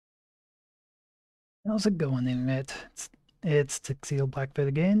How's it going, Internet? It's Tuxedo Blackfoot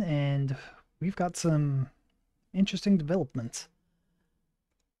again, and we've got some interesting developments.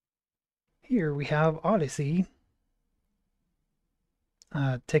 Here we have Odysee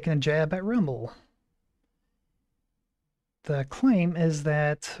taking a jab at Rumble. The claim is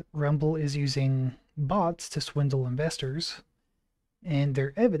that Rumble is using bots to swindle investors, and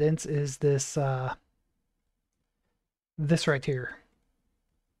their evidence is this right here,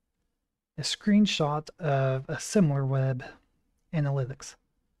 a screenshot of a similar web analytics.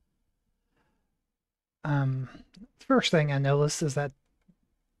 First thing I noticed is that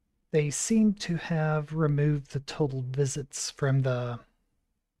they seem to have removed the total visits from the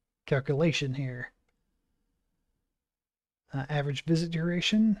calculation here. Average visit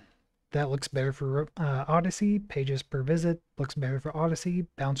duration, that looks better for Odysee. Pages per visit looks better for Odysee.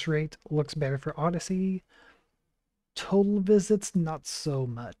 Bounce rate looks better for Odysee. Total visits, not so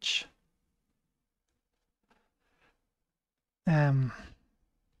much. Um,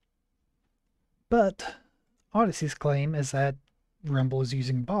 but Odyssee's claim is that Rumble is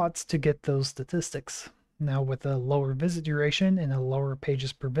using bots to get those statistics. Now, with a lower visit duration and a lower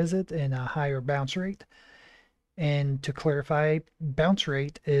pages per visit and a higher bounce rate. And to clarify, bounce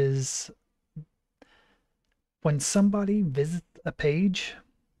rate is when somebody visits a page,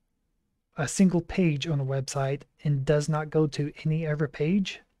 a single page on a website, and does not go to any other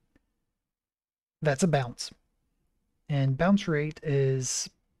page, that's a bounce. And bounce rate is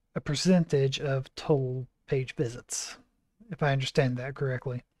a percentage of total page visits, if I understand that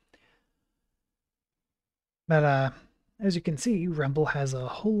correctly. But as you can see, Rumble has a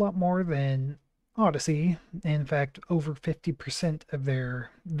whole lot more than Odysee. In fact, over 50% of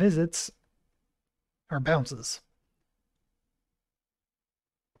their visits are bounces.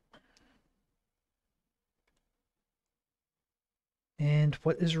 And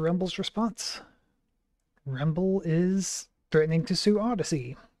what is Rumble's response? Rumble is threatening to sue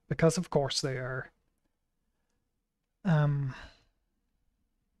Odysee, because of course they are. Um,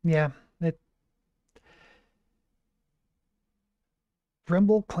 yeah,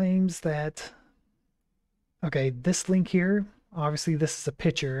 Rumble claims that, okay, this link here, obviously this is a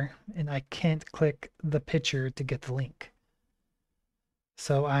picture, and I can't click the picture to get the link.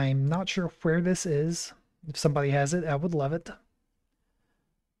 So I'm not sure where this is. If somebody has it, I would love it.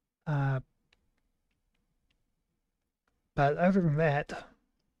 Uh, but other than that,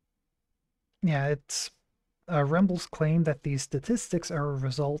 yeah, it's Rumble's claim that these statistics are a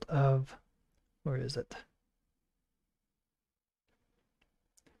result of, where is it?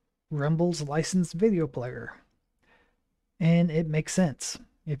 Rumble's licensed video player. And it makes sense.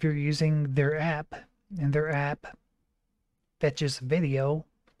 If you're using their app and their app fetches video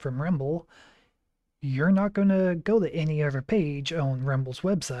from Rumble, you're not going to go to any other page on Rumble's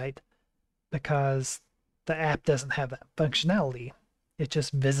website because the app doesn't have that functionality. It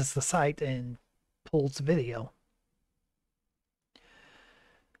just visits the site and pulls video.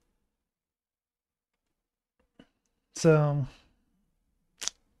 So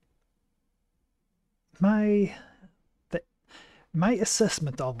my my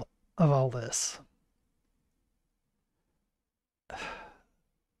assessment of all this,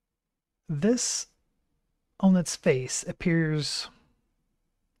 this on its face appears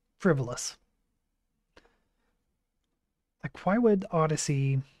frivolous. Like, why would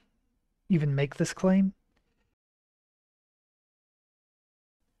Odysee even make this claim?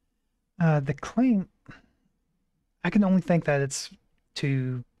 The claim, I can only think that it's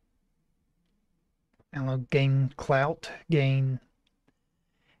to, I don't know, gain clout, gain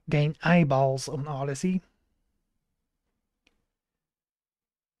eyeballs on Odysee.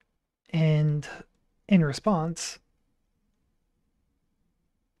 And in response,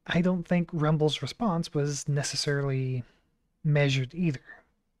 I don't think Rumble's response was necessarily measured either.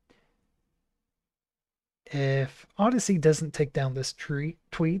 If Odysee doesn't take down this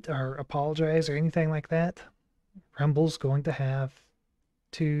tweet or apologize or anything like that, Rumble's going to have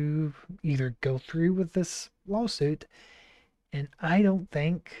to either go through with this lawsuit, and I don't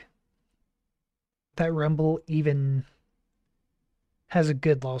think that Rumble even has a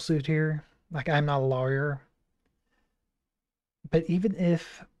good lawsuit here. Like, I'm not a lawyer, but even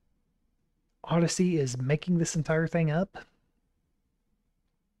if Odysee is making this entire thing up,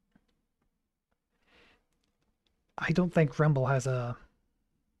 I don't think Rumble has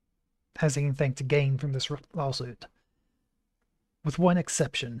anything to gain from this lawsuit, with one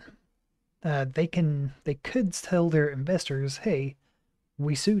exception. They could tell their investors, "Hey,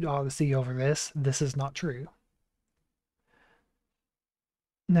 we sued Odysee over this. This is not true."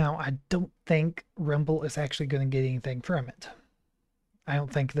 Now, I don't think Rumble is actually going to get anything from it. I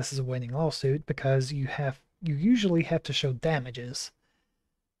don't think this is a winning lawsuit because you usually have to show damages.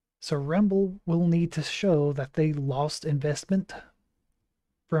 So Rumble will need to show that they lost investment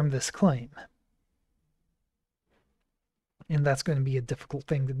from this claim. And that's going to be a difficult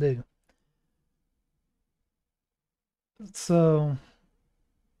thing to do. So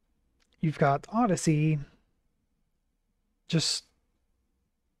you've got Odysee just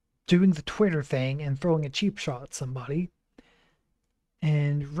doing the Twitter thing and throwing a cheap shot at somebody,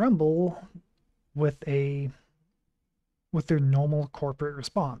 and Rumble with their normal corporate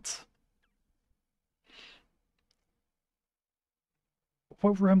response.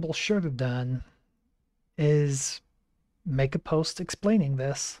 What Rumble should have done is make a post explaining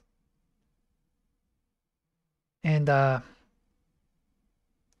this, and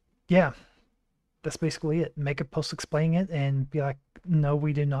yeah, that's basically it. Make a post explaining it and be like, no,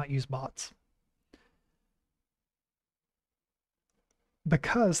 we do not use bots.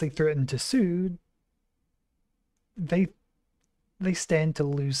 Because they threatened to sue, they stand to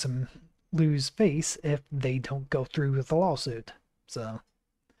lose face if they don't go through with the lawsuit. So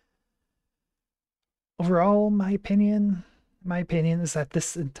overall, my opinion is that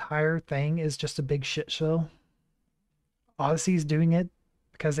this entire thing is just a big shit show. Odyssee's doing it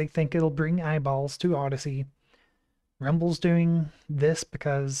because they think it'll bring eyeballs to Odysee. Rumble's doing this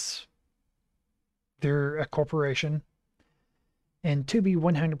because they're a corporation. And to be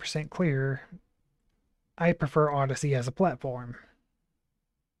 100% clear, I prefer Odysee as a platform.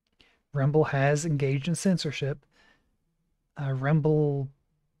 Rumble has engaged in censorship. Rumble's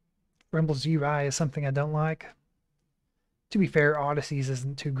UI is something I don't like. To be fair, Odyssee's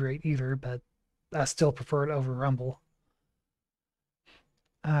isn't too great either, but I still prefer it over Rumble.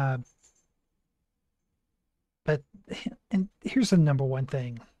 Uh, but and here's the number one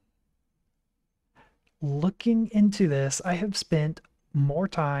thing. Looking into this, I have spent more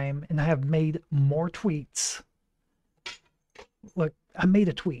time and I have made more tweets. Look, I made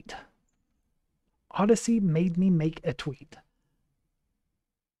a tweet. Odysee made me make a tweet.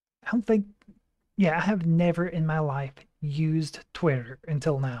 I don't think, yeah, I have never in my life used Twitter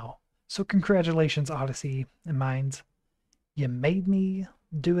until now. So congratulations, Odysee and Minds. You made me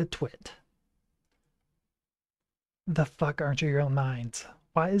do a twit. The fuck aren't you your own minds?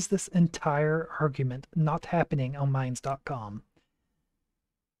 Why is this entire argument not happening on minds.com?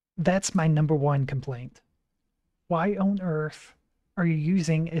 That's my number one complaint. Why on earth are you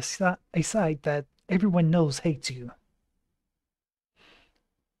using a site that everyone knows hates you?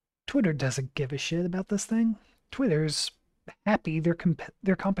 Twitter doesn't give a shit about this thing. Twitter's happy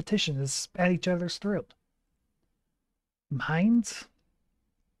their competition is at each other's throat. Minds?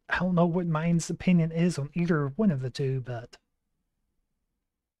 I don't know what Minds' opinion is on either one of the two, but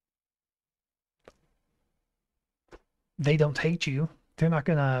they don't hate you. They're not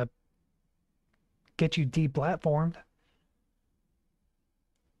gonna get you deplatformed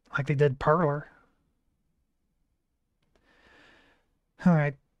like they did Parler. All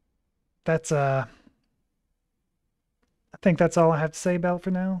right, that's I think that's all I have to say about it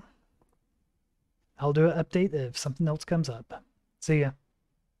for now. I'll do an update if something else comes up. See ya.